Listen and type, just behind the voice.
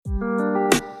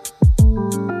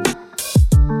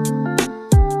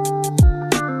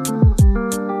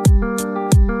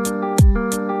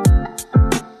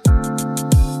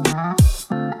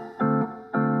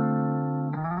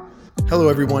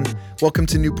everyone. Welcome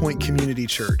to New Point Community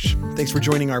Church. Thanks for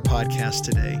joining our podcast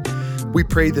today. We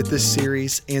pray that this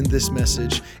series and this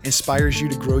message inspires you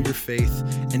to grow your faith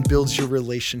and builds your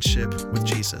relationship with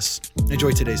Jesus.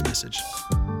 Enjoy today's message.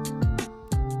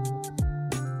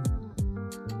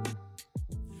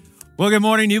 Well, good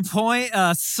morning, New Point.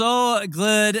 So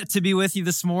good to be with you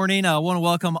this morning. I want to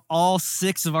welcome all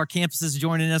 6 of our campuses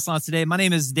joining us on today. My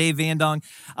name is Dave Van Dong.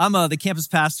 I'm the campus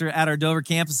pastor at our Dover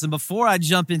campus. And before I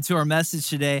jump into our message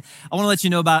today, I want to let you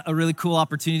know about a really cool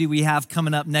opportunity we have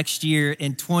coming up next year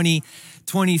in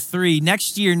 2023.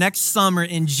 Next summer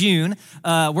in June,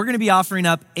 we're going to be offering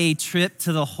up a trip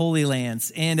to the Holy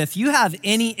Lands. And if you have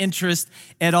any interest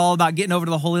at all about getting over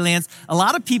to the Holy Lands, a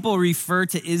lot of people refer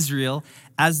to Israel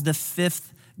as the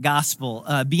 5th gospel.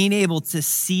 Being able to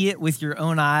see it with your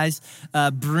own eyes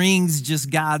brings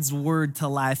just God's word to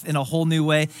life in a whole new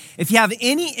way. If you have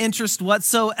any interest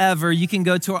whatsoever, you can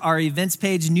go to our events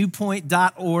page,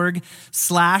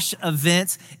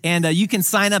 newpoint.org/events, and you can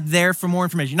sign up there for more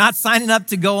information. You're not signing up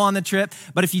to go on the trip,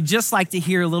 but if you just like to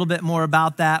hear a little bit more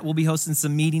about that, we'll be hosting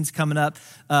some meetings coming up,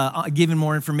 giving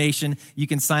more information. You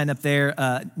can sign up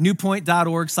there,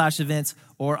 newpoint.org/events,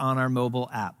 or on our mobile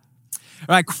app.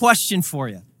 All right, question for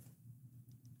you.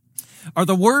 Are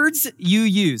the words you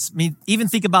use, even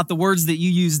think about the words that you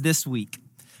use this week.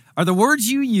 Are the words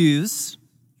you use,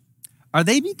 are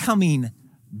they becoming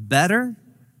better?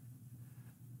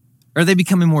 Or are they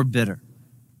becoming more bitter?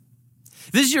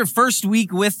 If this is your first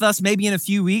week with us, maybe in a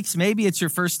few weeks, maybe it's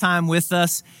your first time with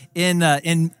us in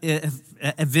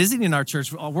visiting our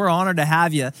church. We're honored to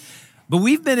have you. But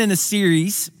we've been in a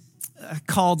series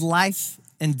called Life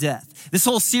and Death. This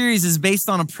whole series is based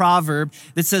on a proverb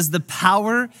that says the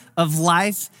power of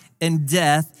life and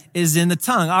death is in the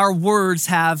tongue. Our words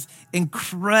have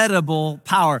incredible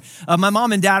power. My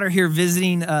mom and dad are here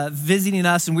visiting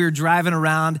us, and we were driving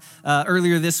around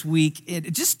earlier this week,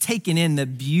 just taking in the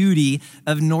beauty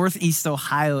of Northeast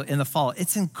Ohio in the fall.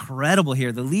 It's incredible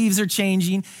here. The leaves are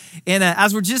changing, and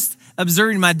as we're just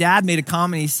observing, my dad made a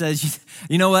comment. He says,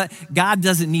 "You know what? God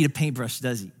doesn't need a paintbrush,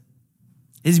 does he?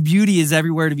 His beauty is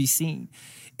everywhere to be seen."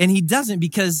 And he doesn't,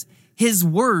 because his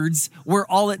words were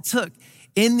all it took.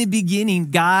 In the beginning,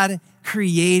 God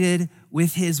created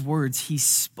with his words. He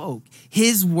spoke.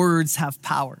 His words have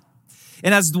power.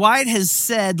 And as Dwight has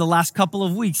said the last couple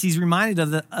of weeks, he's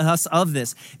reminded us of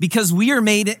this, because we are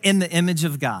made in the image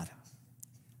of God.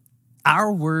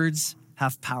 Our words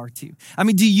have power too.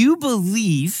 Do you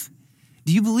believe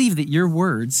that your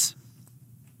words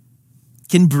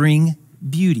can bring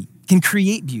beauty? Can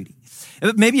create beauty?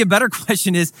 Maybe a better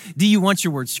question is, do you want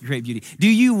your words to create beauty? Do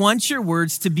you want your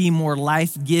words to be more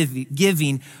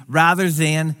life-giving rather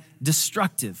than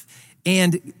destructive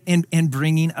and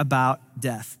bringing about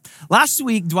death? Last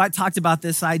week, Dwight talked about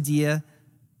this idea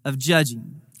of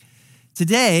judging.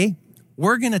 Today,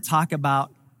 we're going to talk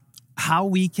about how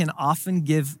we can often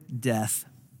give death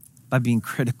by being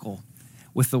critical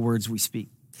with the words we speak.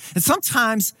 And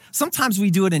sometimes we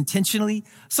do it intentionally.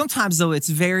 Sometimes, though, it's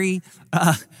very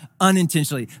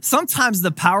unintentionally. Sometimes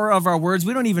the power of our words,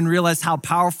 we don't even realize how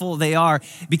powerful they are,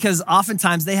 because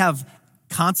oftentimes they have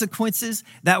consequences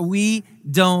that we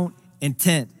don't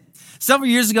intend. Several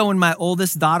years ago, when my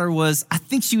oldest daughter I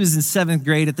think she was in 7th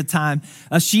grade at the time,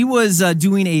 she was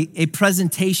doing a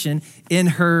presentation in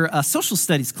her social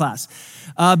studies class.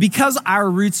 Because our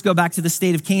roots go back to the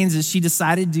state of Kansas, she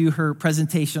decided to do her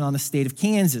presentation on the state of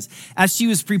Kansas. As she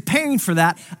was preparing for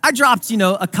that, I dropped,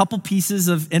 a couple pieces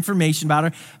of information about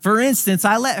her. For instance,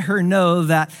 I let her know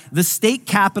that the state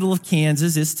capital of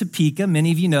Kansas is Topeka.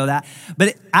 Many of you know that.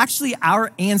 But actually,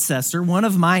 our ancestor, one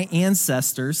of my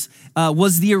ancestors,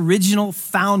 was the original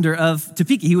founder of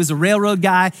Topeka. He was a railroad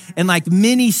guy, and like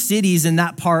many cities in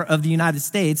that part of the United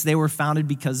States, they were founded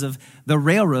because of the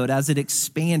railroad as it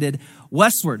expanded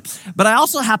westward. But I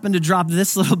also happened to drop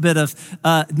this little bit of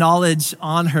knowledge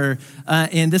on her,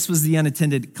 and this was the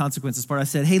unintended consequences part. I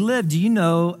said, "Hey, Liv, do you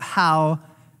know how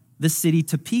the city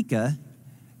Topeka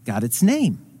got its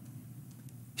name?"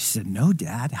 She said, "No,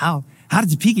 Dad. How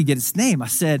did Topeka get its name?" I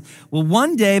said, "Well,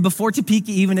 one day before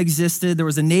Topeka even existed, there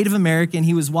was a Native American.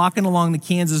 He was walking along the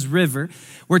Kansas River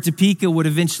where Topeka would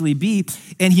eventually be,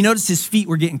 and he noticed his feet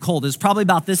were getting cold. It was probably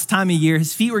about this time of year.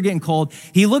 His feet were getting cold.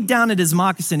 He looked down at his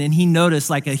moccasin, and he noticed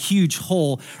like a huge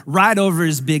hole right over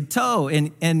his big toe.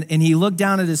 And he looked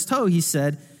down at his toe. He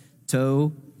said,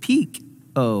 "Toe peak.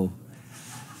 Oh."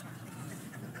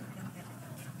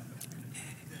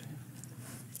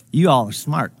 You all are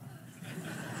smart.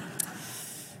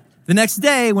 The next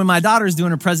day, when my daughter's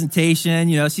doing her presentation,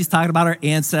 she's talking about her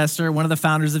ancestor, one of the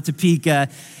founders of Topeka.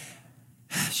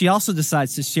 She also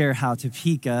decides to share how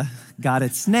Topeka got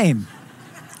its name.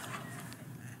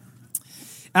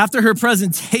 After her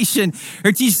presentation,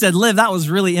 her teacher said, Liv, that was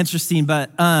really interesting,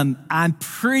 but I'm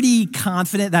pretty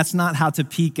confident that's not how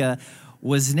Topeka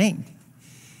was named.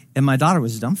 And my daughter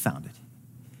was dumbfounded.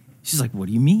 She's like, what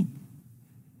do you mean?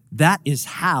 That is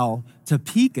how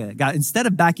Topeka got, instead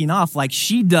of backing off, like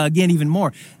she dug in even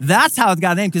more. That's how it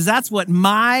got named, because that's what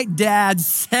my dad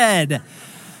said.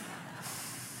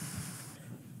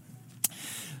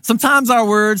 Sometimes our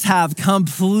words have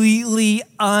completely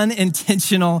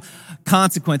unintentional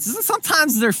consequences, and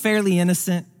sometimes they're fairly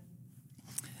innocent.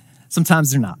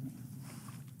 Sometimes they're not.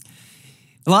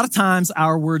 A lot of times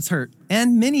our words hurt,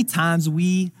 and many times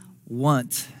we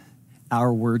want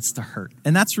our words to hurt.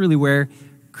 And that's really where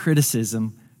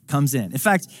criticism comes in. In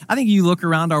fact, I think you look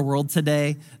around our world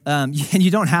today, and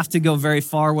you don't have to go very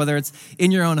far, whether it's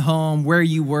in your own home, where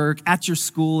you work, at your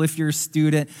school, if you're a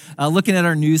student, looking at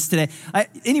our news today.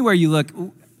 Anywhere you look,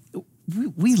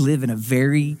 we live in a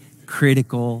very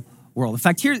critical world. In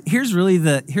fact, here's really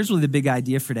the big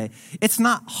idea for today. It's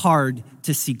not hard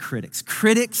to see critics.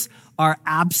 Critics are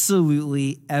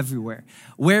absolutely everywhere.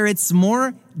 Where it's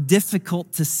more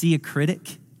difficult to see a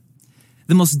critic,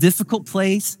 the most difficult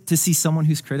place to see someone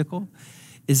who's critical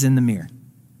is in the mirror.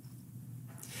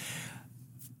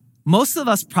 Most of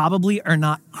us probably are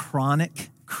not chronic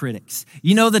critics.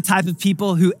 You know, the type of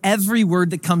people who every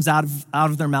word that comes out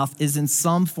of their mouth is in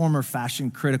some form or fashion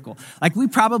critical. Like, we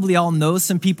probably all know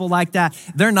some people like that.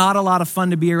 They're not a lot of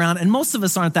fun to be around, and most of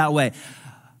us aren't that way.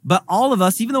 But all of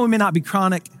us, even though we may not be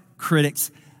chronic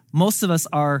critics, most of us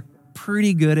are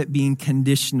pretty good at being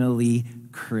conditionally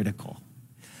critical.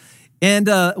 And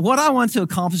what I want to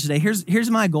accomplish today,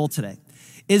 here's my goal today,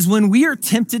 is when we are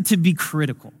tempted to be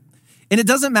critical, and it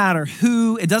doesn't matter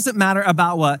who, it doesn't matter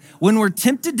about what, when we're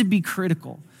tempted to be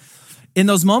critical, in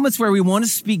those moments where we want to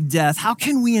speak death, how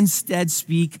can we instead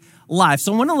speak life?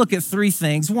 So I want to look at three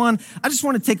things. One, I just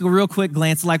want to take a real quick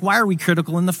glance, like, why are we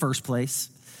critical in the first place?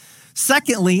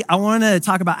 Secondly, I want to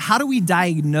talk about how do we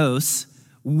diagnose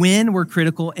when we're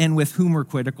critical and with whom we're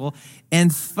critical.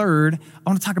 And third, I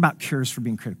want to talk about cures for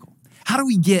being critical. How do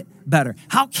we get better?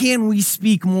 How can we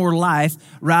speak more life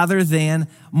rather than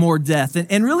more death?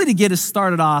 And really, to get us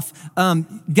started off,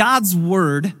 God's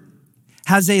word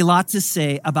has a lot to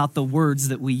say about the words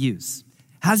that we use.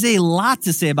 Has a lot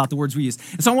to say about the words we use.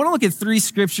 And so I want to look at three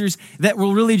scriptures that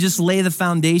will really just lay the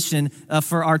foundation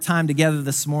for our time together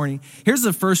this morning. Here's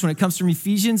the first one. It comes from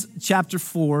Ephesians chapter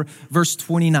 4, verse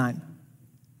 29.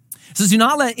 It says, do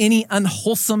not let any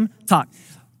unwholesome talk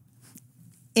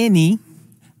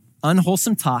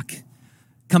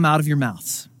come out of your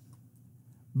mouths,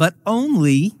 but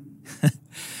only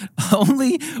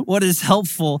what is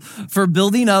helpful for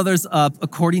building others up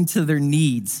according to their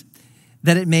needs,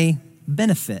 that it may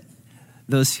benefit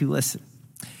those who listen.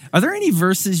 Are there any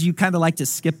verses you kind of like to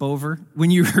skip over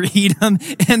when you read them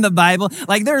in the Bible?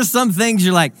 Like, there are some things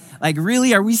you're like,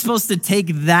 really, are we supposed to take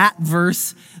that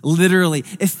verse literally?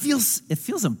 It feels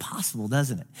impossible,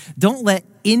 doesn't it? Don't let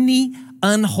any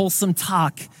unwholesome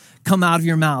talk come out of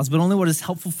your mouths, but only what is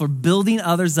helpful for building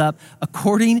others up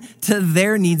according to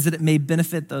their needs, that it may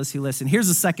benefit those who listen. Here's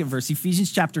the second verse,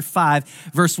 Ephesians chapter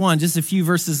 5, verse 1, just a few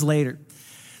verses later.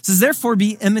 It says, therefore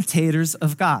be imitators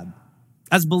of God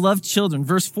as beloved children.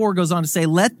 Verse 4 goes on to say,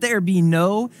 let there be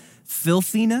no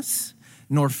filthiness,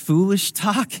 nor foolish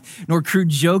talk, nor crude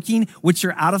joking, which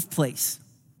are out of place.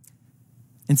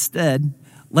 Instead,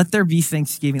 let there be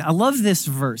thanksgiving. I love this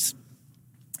verse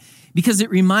because it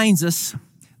reminds us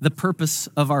the purpose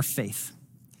of our faith.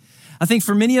 I think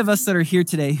for many of us that are here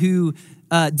today who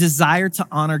desire to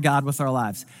honor God with our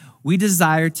lives, we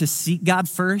desire to seek God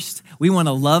first. We want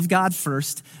to love God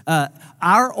first.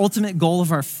 Our ultimate goal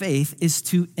of our faith is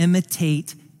to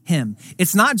imitate him.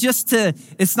 It's not just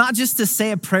to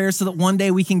say a prayer so that one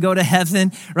day we can go to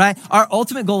heaven, right? Our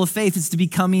ultimate goal of faith is to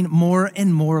becoming more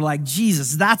and more like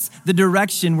Jesus. That's the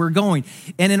direction we're going.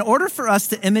 And in order for us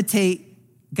to imitate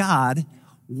God,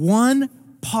 one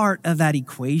part of that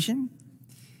equation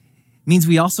means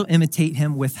we also imitate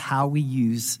him with how we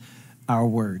use our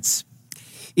words.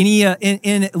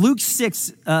 In Luke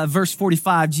 6, verse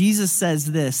 45, Jesus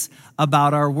says this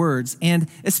about our words, and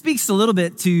it speaks a little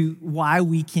bit to why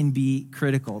we can be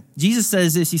critical. Jesus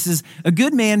says this, he says, a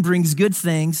good man brings good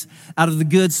things out of the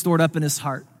good stored up in his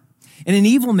heart, and an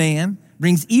evil man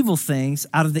brings evil things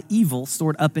out of the evil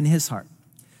stored up in his heart.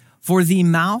 For the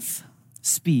mouth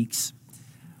speaks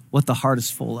what the heart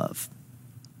is full of.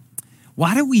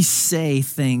 Why do we say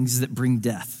things that bring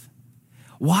death?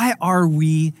 Why are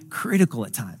we critical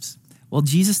at times? Well,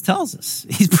 Jesus tells us.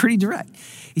 He's pretty direct.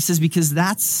 He says, because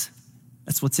that's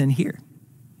what's in here.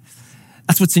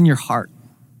 That's what's in your heart.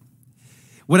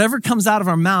 Whatever comes out of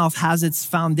our mouth has its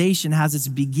foundation, has its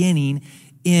beginning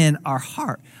in our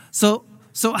heart. So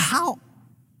how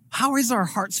is our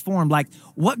hearts formed? Like,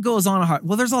 what goes on in our heart?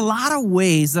 Well, there's a lot of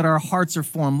ways that our hearts are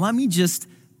formed. Let me just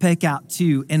pick out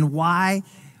two and why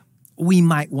we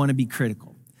might want to be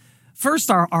critical. First,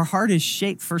 our heart is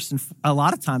shaped a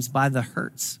lot of times by the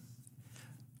hurts,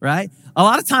 right? A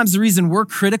lot of times the reason we're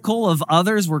critical of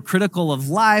others, we're critical of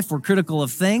life, we're critical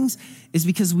of things, is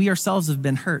because we ourselves have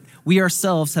been hurt. We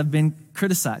ourselves have been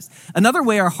criticized. Another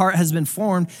way our heart has been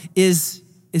formed is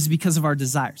because of our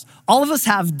desires. All of us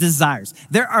have desires.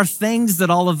 There are things that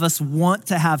all of us want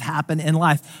to have happen in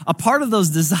life. A part of those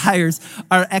desires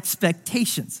are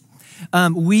expectations.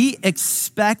 We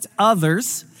expect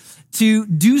others to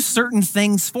do certain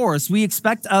things for us. We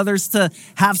expect others to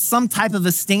have some type of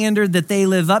a standard that they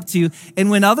live up to. And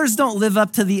when others don't live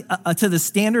up to the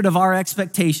standard of our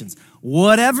expectations,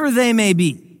 whatever they may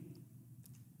be,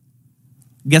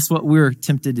 guess what we're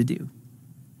tempted to do?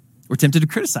 We're tempted to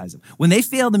criticize them. When they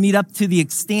fail to meet up to the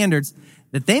standards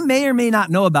that they may or may not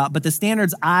know about, but the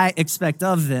standards I expect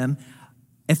of them,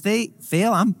 if they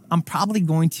fail, I'm probably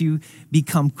going to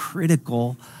become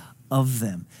critical of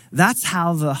them. That's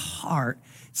how the heart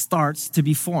starts to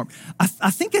be formed.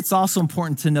 I think it's also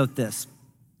important to note this.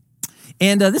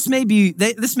 And this may be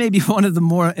one of the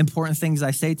more important things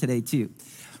I say today too.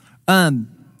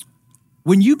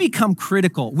 When you become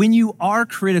critical, when you are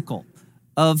critical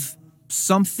of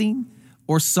something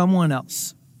or someone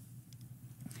else,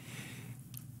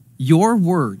 your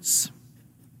words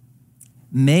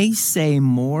may say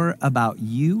more about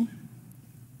you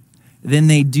than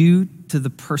they do to the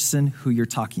person who you're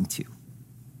talking to.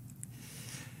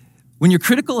 When you're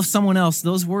critical of someone else,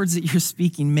 those words that you're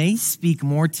speaking may speak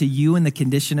more to you and the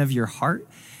condition of your heart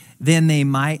than they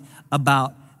might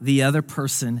about the other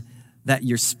person that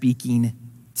you're speaking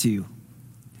to.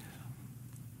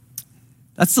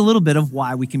 That's a little bit of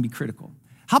why we can be critical.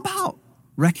 How about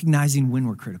recognizing when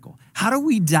we're critical? How do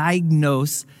we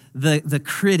diagnose the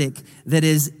critic that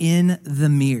is in the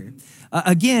mirror?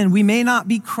 Again, we may not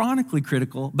be chronically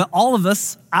critical, but all of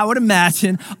us, I would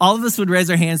imagine, all of us would raise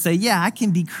our hand and say, yeah, I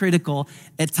can be critical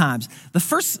at times. The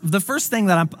first thing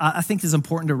that I think is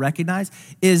important to recognize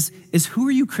is who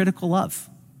are you critical of?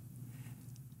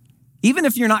 Even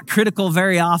if you're not critical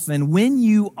very often, when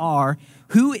you are,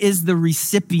 who is the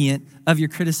recipient of your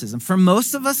criticism? For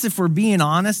most of us, if we're being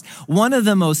honest, one of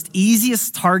the most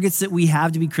easiest targets that we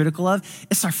have to be critical of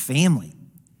is our family.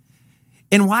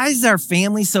 And why is our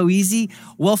family so easy?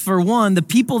 Well, for one, the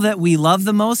people that we love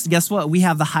the most, guess what? We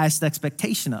have the highest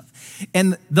expectation of.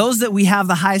 And those that we have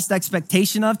the highest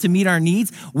expectation of to meet our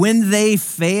needs, when they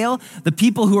fail, the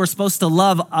people who are supposed to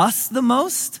love us the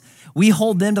most, we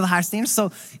hold them to the highest standards.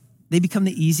 So they become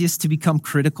the easiest to become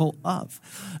critical of.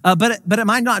 But it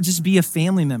might not just be a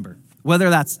family member, whether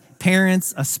that's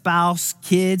parents, a spouse,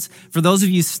 kids. For those of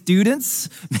you students,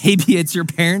 maybe it's your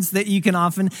parents that you can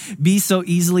often be so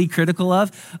easily critical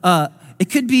of. It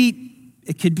could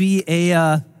be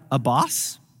a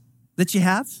boss that you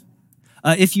have.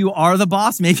 If you are the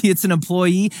boss, maybe it's an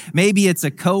employee, maybe it's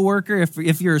a coworker.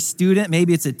 If you're a student,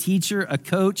 maybe it's a teacher, a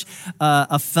coach,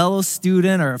 a fellow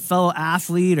student or a fellow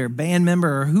athlete or band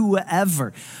member or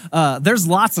whoever. There's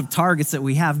lots of targets that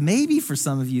we have. Maybe for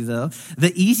some of you though,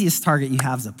 the easiest target you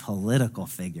have is a political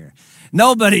figure.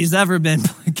 Nobody's ever been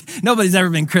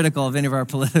critical of any of our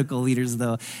political leaders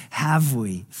though, have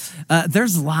we?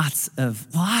 There's lots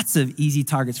of easy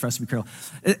targets for us to be critical.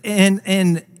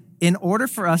 And in order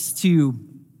for us to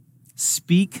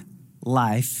speak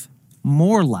life,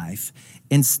 more life,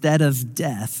 instead of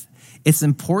death, it's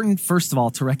important, first of all,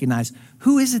 to recognize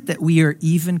who is it that we are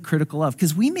even critical of,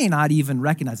 because we may not even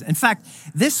recognize it. In fact,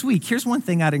 this week, here's one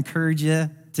thing I'd encourage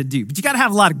you to do, but you got to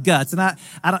have a lot of guts. And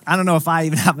I don't know if I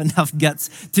even have enough guts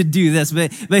to do this,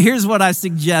 but here's what I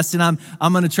suggest, and I'm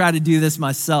going to try to do this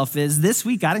myself, is this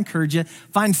week I'd encourage you,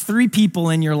 find 3 people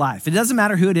in your life. It doesn't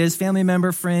matter who it is, family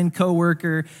member, friend,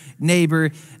 coworker, neighbor.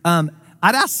 I'd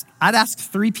ask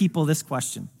 3 people this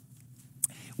question.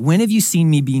 When have you seen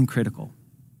me being critical?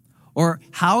 Or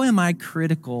how am I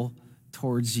critical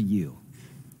towards you?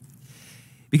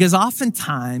 Because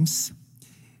oftentimes,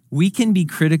 we can be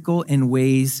critical in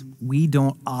ways we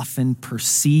don't often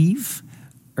perceive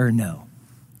or know.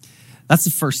 That's the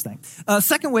first thing.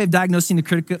 Second way of diagnosing the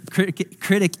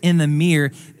critic in the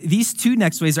mirror, these 2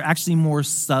 next ways are actually more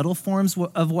subtle forms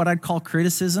of what I'd call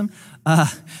criticism.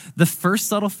 The first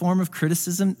subtle form of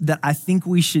criticism that I think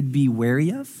we should be wary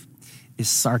of is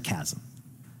sarcasm.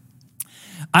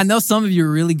 I know some of you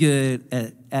are really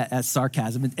good at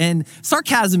sarcasm. And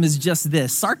sarcasm is just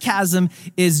this. Sarcasm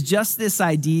is just this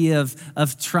idea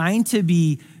of trying to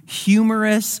be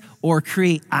humorous or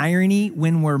create irony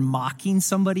when we're mocking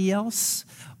somebody else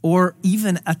or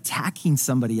even attacking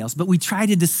somebody else. But we try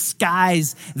to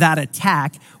disguise that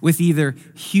attack with either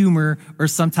humor or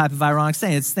some type of ironic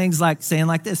saying. It's things like saying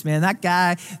like this, man,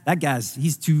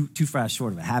 he's too far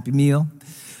short of a Happy Meal.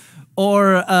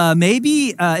 Or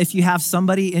maybe if you have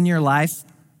somebody in your life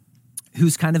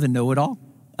who's kind of a know-it-all.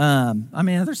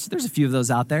 There's a few of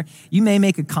those out there. You may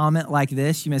make a comment like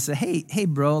this. You may say, hey,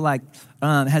 bro,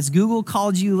 has Google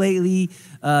called you lately?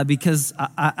 Because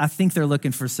I think they're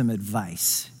looking for some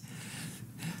advice.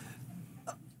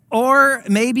 Or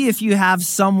maybe if you have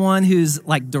someone who's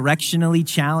like directionally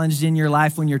challenged in your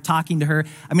life when you're talking to her.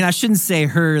 I shouldn't say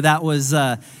her. That was,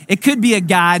 it could be a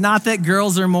guy. Not that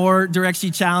girls are more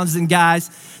directionally challenged than guys.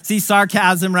 See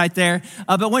sarcasm right there.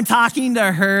 But when talking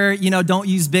to her, don't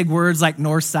use big words like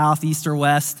north, south, east, or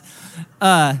west.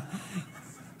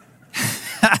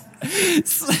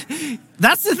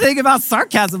 That's the thing about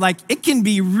sarcasm. It can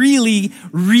be really,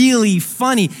 really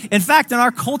funny. In fact, in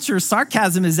our culture,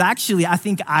 sarcasm is actually, I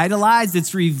think, idolized.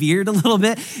 It's revered a little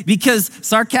bit because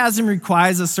sarcasm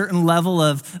requires a certain level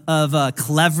of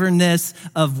cleverness,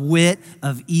 of wit,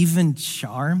 of even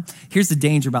charm. Here's the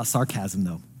danger about sarcasm,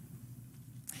 though,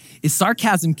 is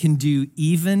sarcasm can do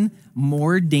even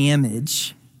more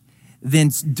damage than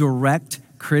direct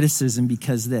criticism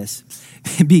because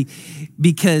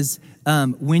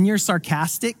when you're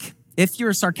sarcastic, if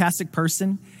you're a sarcastic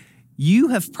person, you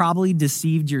have probably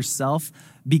deceived yourself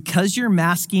because you're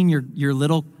masking your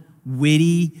little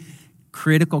witty,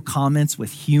 critical comments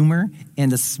with humor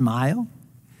and a smile.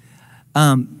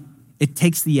 It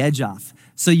takes the edge off.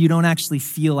 So you don't actually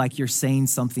feel like you're saying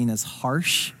something as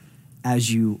harsh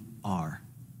as you are.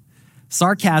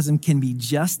 Sarcasm can be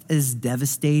just as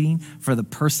devastating for the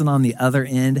person on the other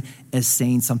end as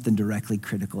saying something directly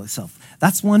critical itself.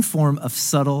 That's one form of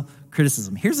subtle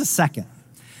criticism. Here's a second.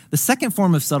 The second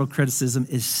form of subtle criticism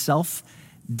is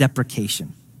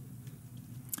self-deprecation.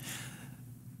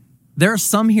 There are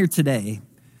some here today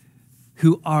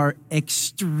who are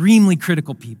extremely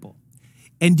critical people.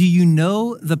 And do you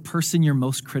know the person you're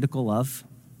most critical of?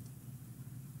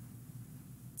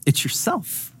 It's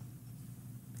yourself.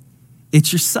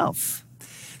 It's yourself.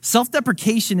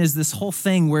 Self-deprecation is this whole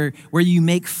thing where you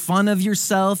make fun of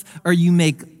yourself or you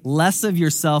make less of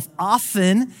yourself.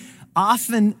 Often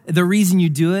the reason you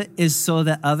do it is so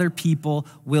that other people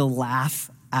will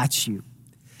laugh at you.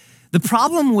 The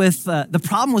problem with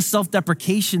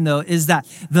self-deprecation, though, is that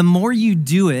the more you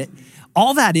do it,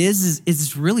 all that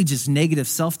is really just negative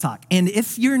self-talk. And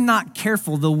if you're not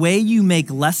careful, the way you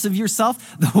make less of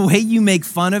yourself, the way you make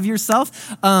fun of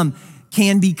yourself,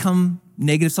 can become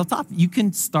negative self-talk. You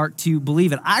can start to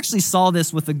believe it. I actually saw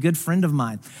this with a good friend of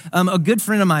mine. From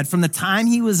the time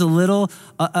he was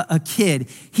a kid,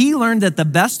 he learned that the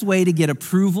best way to get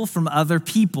approval from other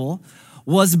people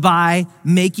was by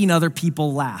making other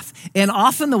people laugh. And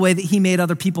often the way that he made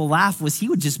other people laugh was he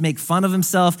would just make fun of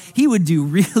himself. He would do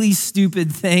really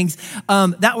stupid things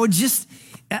that would just...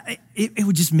 It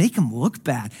would just make him look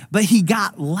bad. But he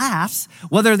got laughs,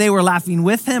 whether they were laughing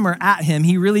with him or at him.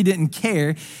 He really didn't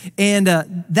care. And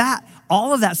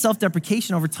all of that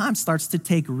self-deprecation over time starts to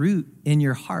take root in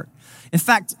your heart. In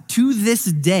fact, to this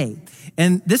day,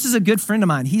 and this is a good friend of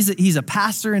mine. He's a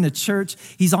pastor in a church.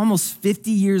 He's almost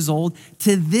 50 years old.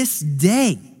 To this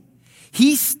day,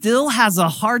 he still has a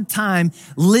hard time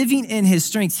living in his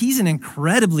strengths. He's an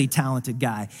incredibly talented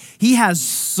guy. He has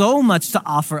so much to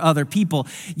offer other people,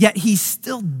 yet he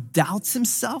still doubts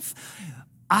himself.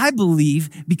 I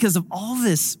believe because of all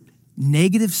this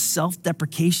negative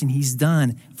self-deprecation he's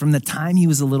done from the time he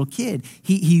was a little kid.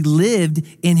 He lived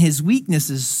in his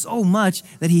weaknesses so much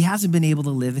that he hasn't been able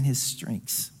to live in his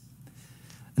strengths.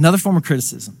 Another form of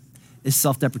criticism is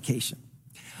self-deprecation.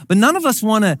 But none of us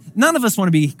want to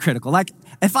be critical. Like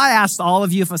if I asked all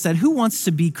of you, if I said, who wants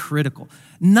to be critical?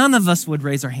 None of us would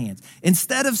raise our hands.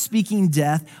 Instead of speaking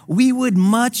death, we would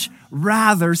much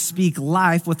rather speak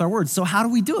life with our words. So how do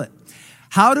we do it?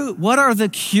 What are the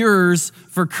cures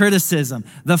for criticism?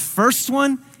 The first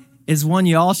one is one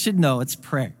you all should know. It's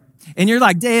prayer. And you're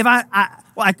like, Dave,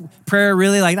 prayer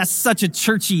really? That's such a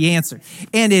churchy answer.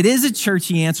 And it is a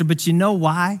churchy answer, but you know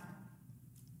why?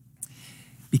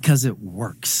 Because it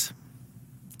works.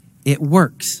 It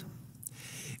works.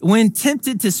 When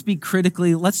tempted to speak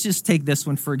critically, let's just take this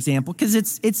one for example, because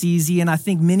it's easy, and I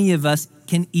think many of us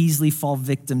can easily fall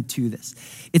victim to this.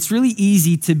 It's really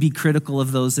easy to be critical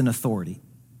of those in authority.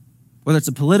 Whether it's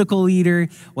a political leader,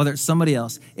 whether it's somebody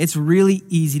else, it's really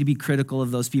easy to be critical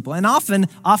of those people. And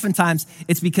oftentimes,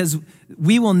 it's because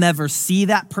we will never see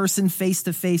that person face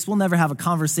to face. We'll never have a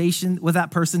conversation with that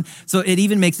person. So it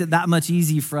even makes it that much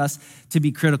easier for us to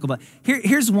be critical. But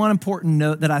here's one important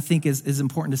note that I think is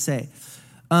important to say.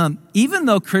 Even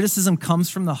though criticism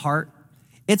comes from the heart,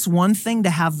 it's one thing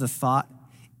to have the thought.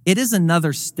 It is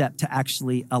another step to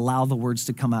actually allow the words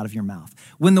to come out of your mouth.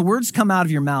 When the words come out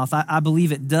of your mouth, I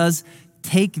believe it does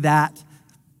take that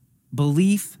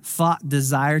belief, thought,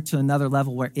 desire to another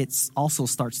level where it also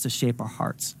starts to shape our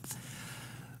hearts.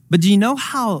 But do you know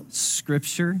how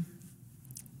Scripture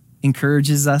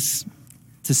encourages us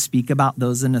to speak about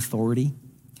those in authority?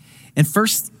 In 1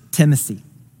 Timothy,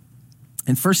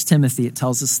 it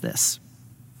tells us this.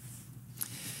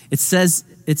 It says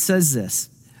this.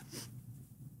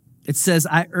 It says,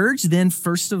 I urge then,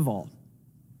 first of all,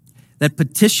 that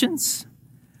petitions,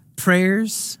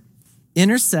 prayers,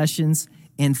 intercessions,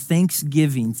 and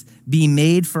thanksgivings be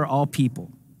made for all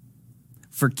people,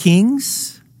 for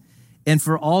kings, and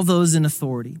for all those in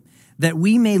authority, that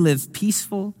we may live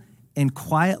peaceful and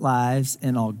quiet lives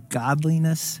in all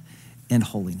godliness and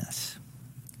holiness.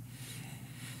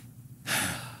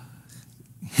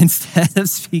 Instead of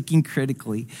speaking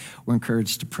critically, we're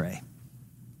encouraged to pray.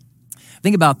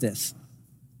 Think about this.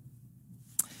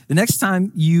 The next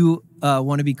time you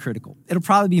want to be critical, it'll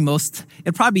probably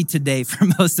be today for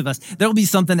most of us. There'll be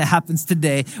something that happens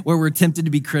today where we're tempted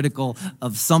to be critical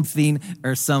of something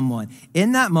or someone.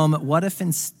 In that moment, what if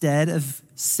instead of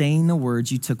saying the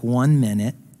words, you took 1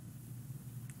 minute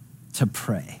to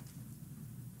pray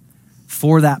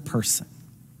for that person?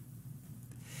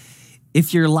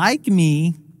 If you're like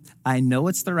me, I know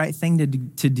it's the right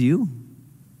thing to do.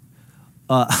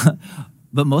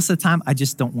 But most of the time, I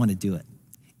just don't want to do it.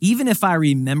 Even if I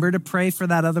remember to pray for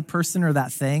that other person or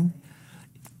that thing,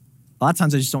 a lot of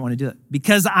times I just don't want to do it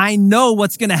because I know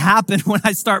what's going to happen when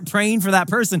I start praying for that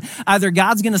person. Either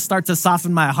God's going to start to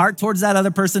soften my heart towards that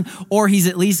other person, or he's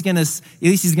he's going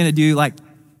to do like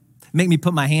make me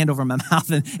put my hand over my mouth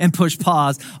and push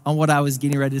pause on what I was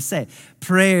getting ready to say.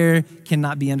 Prayer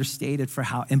cannot be understated for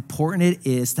how important it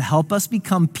is to help us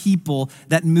become people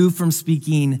that move from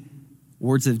speaking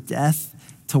words of death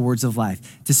to words of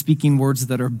life, to speaking words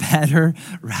that are better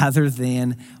rather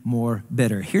than more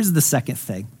bitter. Here's the second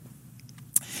thing.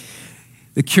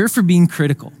 The cure for being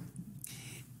critical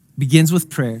begins with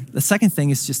prayer. The second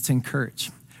thing is just to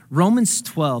encourage. Romans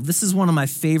 12, this is one of my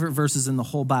favorite verses in the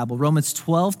whole Bible. Romans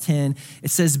 12:10, it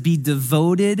says, be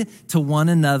devoted to one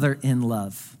another in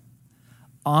love.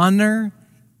 Honor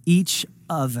each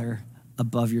other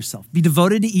above yourself. Be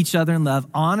devoted to each other in love.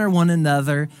 Honor one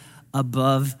another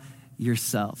above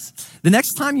yourselves. The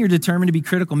next time you're determined to be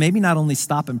critical, maybe not only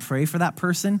stop and pray for that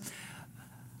person,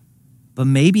 but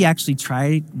maybe actually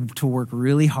try to work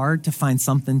really hard to find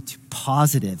something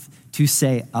positive to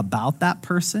say about that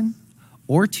person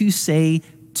or to say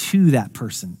to that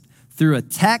person through a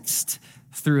text,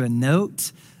 through a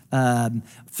note,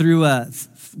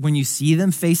 when you see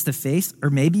them face to face,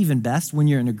 or maybe even best, when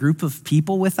you're in a group of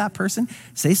people with that person,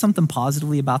 say something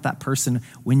positively about that person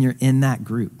when you're in that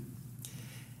group.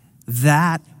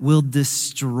 That will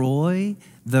destroy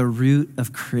the root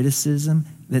of criticism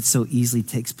that so easily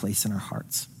takes place in our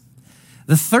hearts.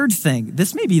 The third thing,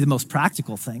 this may be the most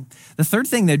practical thing. The third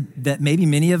thing that maybe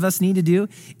many of us need to do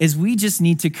is we just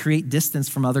need to create distance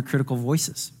from other critical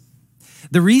voices.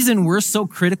 The reason we're so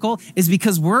critical is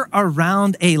because we're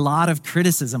around a lot of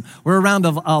criticism. We're around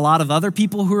a lot of other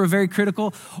people who are very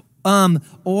critical,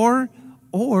 or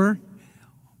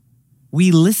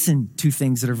we listen to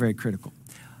things that are very critical.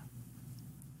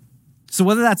 So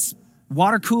whether that's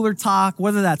water cooler talk,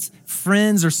 whether that's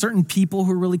friends or certain people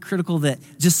who are really critical that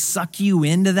just suck you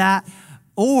into that,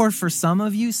 or for some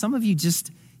of you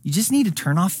just need to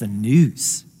turn off the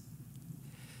news.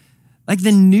 Like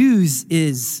the news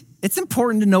it's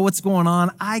important to know what's going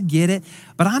on. I get it,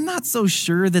 but I'm not so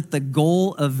sure that the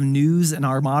goal of news in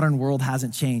our modern world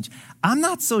hasn't changed. I'm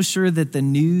not so sure that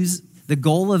the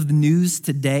goal of news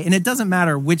today, and it doesn't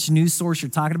matter which news source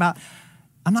you're talking about,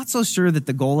 I'm not so sure that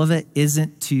the goal of it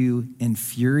isn't to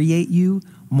infuriate you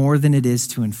more than it is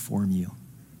to inform you.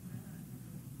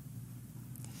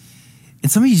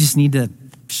 And some of you just need to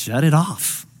shut it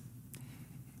off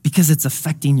because it's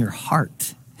affecting your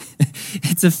heart.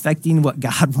 It's affecting what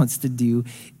God wants to do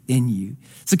in you.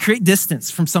 So create distance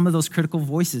from some of those critical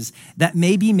voices that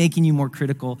may be making you more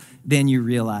critical than you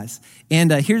realize.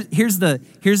 And here's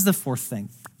the fourth thing.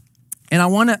 And I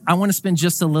want to spend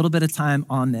just a little bit of time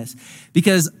on this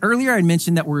because earlier I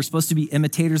mentioned that we're supposed to be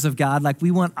imitators of God. Like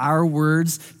we want our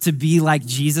words to be like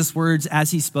Jesus' words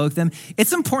as he spoke them.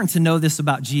 It's important to know this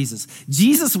about Jesus.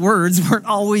 Jesus' words weren't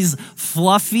always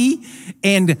fluffy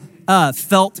and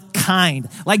felt kind.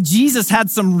 Like Jesus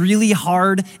had some really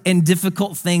hard and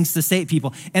difficult things to say to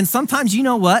people. And sometimes, you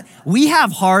know what? We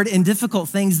have hard and difficult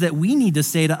things that we need to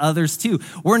say to others too.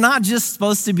 We're not just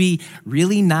supposed to be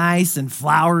really nice and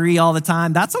flowery all the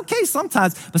time. That's okay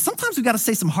sometimes, but sometimes we got to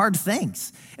say some hard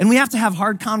things. And we have to have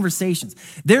hard conversations.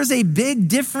 There's a big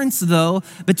difference, though,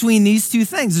 between these two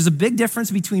things. There's a big difference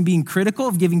between being critical,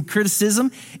 of giving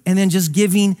criticism, and then just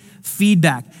giving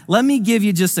feedback. Let me give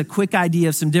you just a quick idea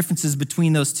of some differences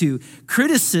between those two.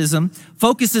 Criticism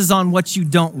focuses on what you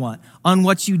don't want, on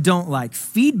what you don't like.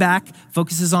 Feedback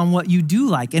focuses on what you do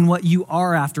like and what you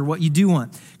are after, what you do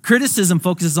want. Criticism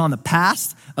focuses on the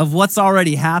past of what's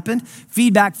already happened.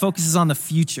 Feedback focuses on the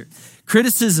future.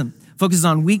 Criticism focuses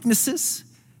on weaknesses.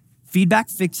 Feedback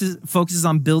focuses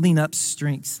on building up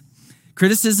strengths.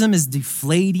 Criticism is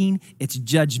deflating, it's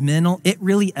judgmental, it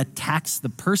really attacks the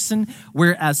person,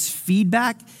 whereas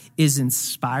feedback is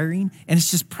inspiring and it's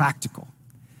just practical.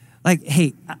 Like,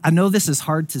 hey, I know this is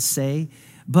hard to say,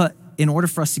 but in order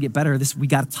for us to get better at this, we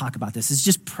got to talk about this. It's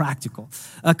just practical.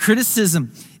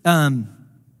 Criticism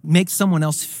makes someone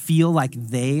else feel like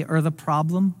they are the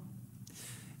problem.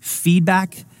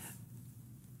 Feedback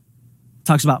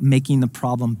talks about making the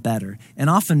problem better, and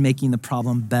often making the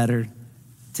problem better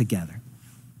together.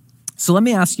 So let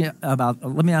me ask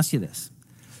you this.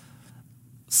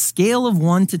 Scale of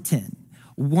 1 to 10.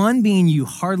 1 being you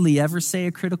hardly ever say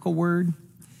a critical word.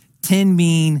 10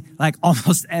 being like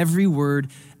almost every word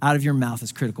out of your mouth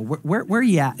is critical. Where are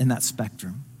you at in that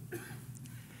spectrum?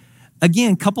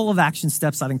 Again, couple of action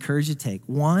steps I'd encourage you to take.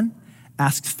 1,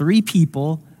 ask 3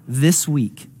 people this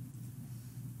week,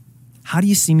 how do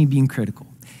you see me being critical?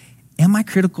 Am I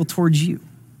critical towards you?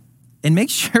 And make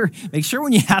sure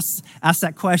when you ask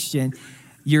that question,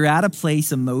 you're at a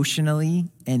place emotionally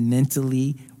and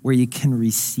mentally where you can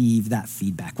receive that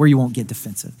feedback, where you won't get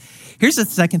defensive. Here's the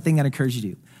second thing I'd encourage you to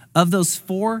do. Of those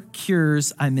 4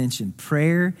 cures I mentioned,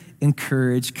 prayer,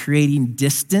 encourage, creating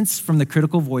distance from the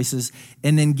critical voices,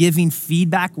 and then giving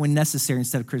feedback when necessary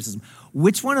instead of criticism.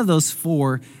 Which one of those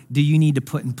 4 do you need to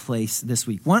put in place this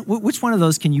week? Which one of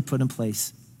those can you put in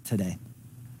place today?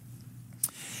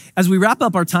 As we wrap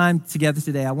up our time together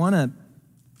today, I want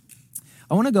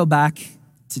to go back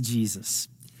to Jesus.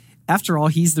 After all,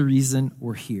 he's the reason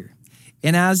we're here.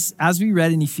 And as we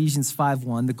read in Ephesians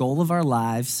 5:1, the goal of our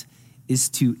lives is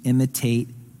to imitate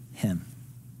him.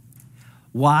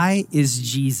 Why is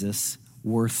Jesus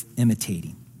worth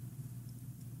imitating?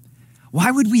 Why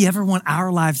would we ever want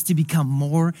our lives to become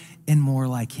more and more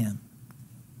like him?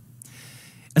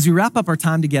 As we wrap up our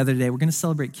time together today, we're going to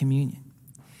celebrate communion.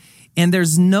 And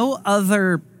there's no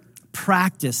other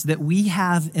practice that we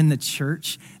have in the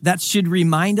church that should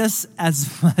remind us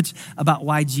as much about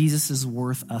why Jesus is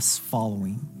worth us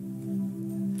following.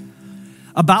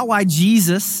 About why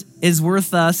Jesus is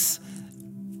worth us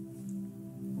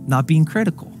not being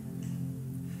critical,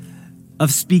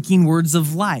 of speaking words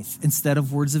of life instead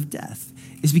of words of death,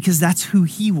 is because that's who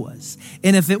he was.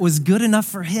 And if it was good enough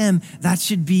for him, that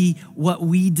should be what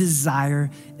we desire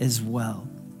as well.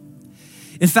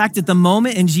 In fact, at the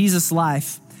moment in Jesus'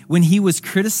 life when he was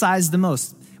criticized the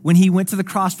most, when he went to the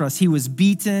cross for us, he was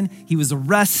beaten, he was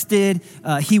arrested,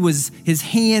 his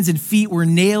hands and feet were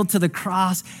nailed to the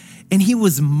cross, and he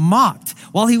was mocked.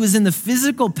 While he was in the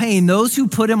physical pain, those who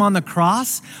put him on the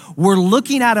cross were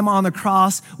looking at him on the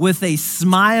cross with a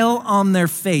smile on their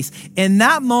face. In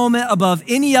that moment, above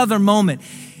any other moment,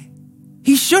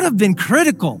 he should have been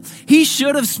critical. He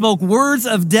should have spoke words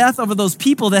of death over those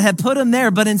people that had put him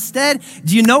there. But instead,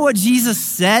 do you know what Jesus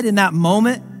said in that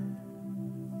moment?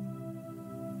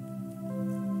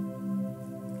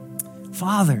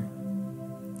 Father,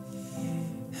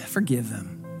 forgive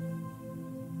them.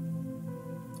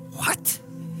 What?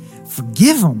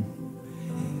 Forgive them.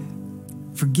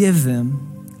 Forgive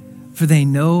them, for they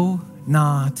know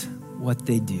not what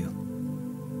they do.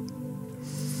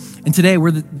 And today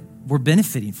we're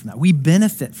benefiting from that. We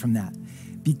benefit from that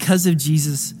because of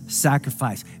Jesus'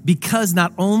 sacrifice. Because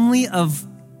not only of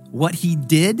what he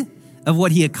did, of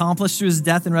what he accomplished through his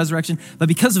death and resurrection, but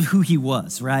because of who he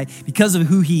was, right? Because of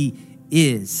who he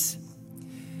is.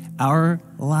 Our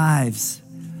lives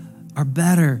are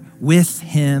better with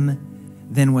him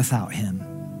than without him.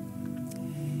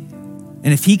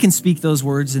 And if he can speak those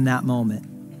words in that moment,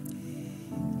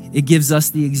 it gives us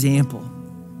the example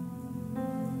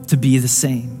to be the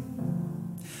same.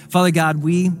 Father God,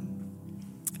 we,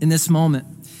 in this moment,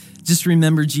 just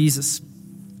remember Jesus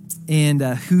and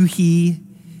who he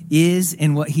is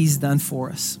and what he's done for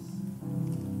us.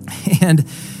 And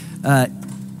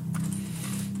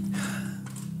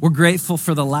we're grateful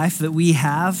for the life that we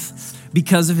have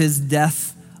because of his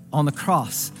death on the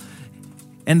cross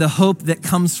and the hope that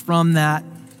comes from that,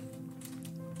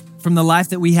 from the life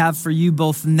that we have for you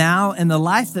both now and the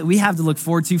life that we have to look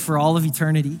forward to for all of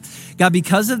eternity. God,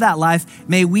 because of that life,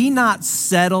 may we not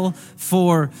settle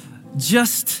for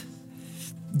just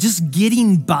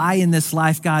getting by in this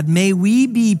life, God. May we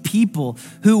be people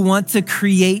who want to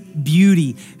create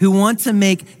beauty, who want to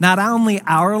make not only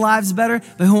our lives better,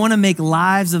 but who want to make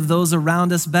lives of those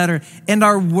around us better. And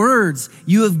our words,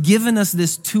 you have given us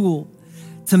this tool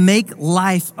to make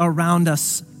life around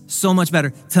us so much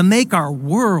better, to make our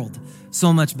world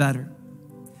so much better.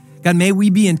 God, may we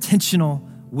be intentional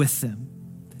with them.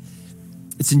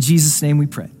 It's in Jesus' name we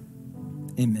pray.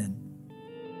 Amen.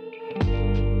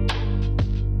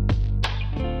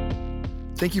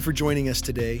 Thank you for joining us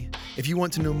today. If you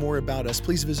want to know more about us,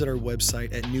 please visit our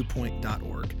website at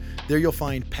newpoint.org. There you'll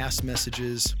find past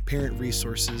messages, parent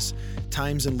resources,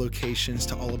 times and locations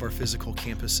to all of our physical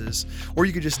campuses, or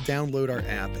you could just download our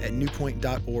app at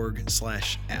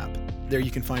newpoint.org/app. There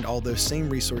you can find all those same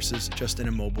resources just in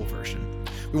a mobile version.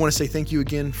 We want to say thank you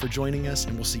again for joining us,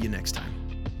 and we'll see you next time.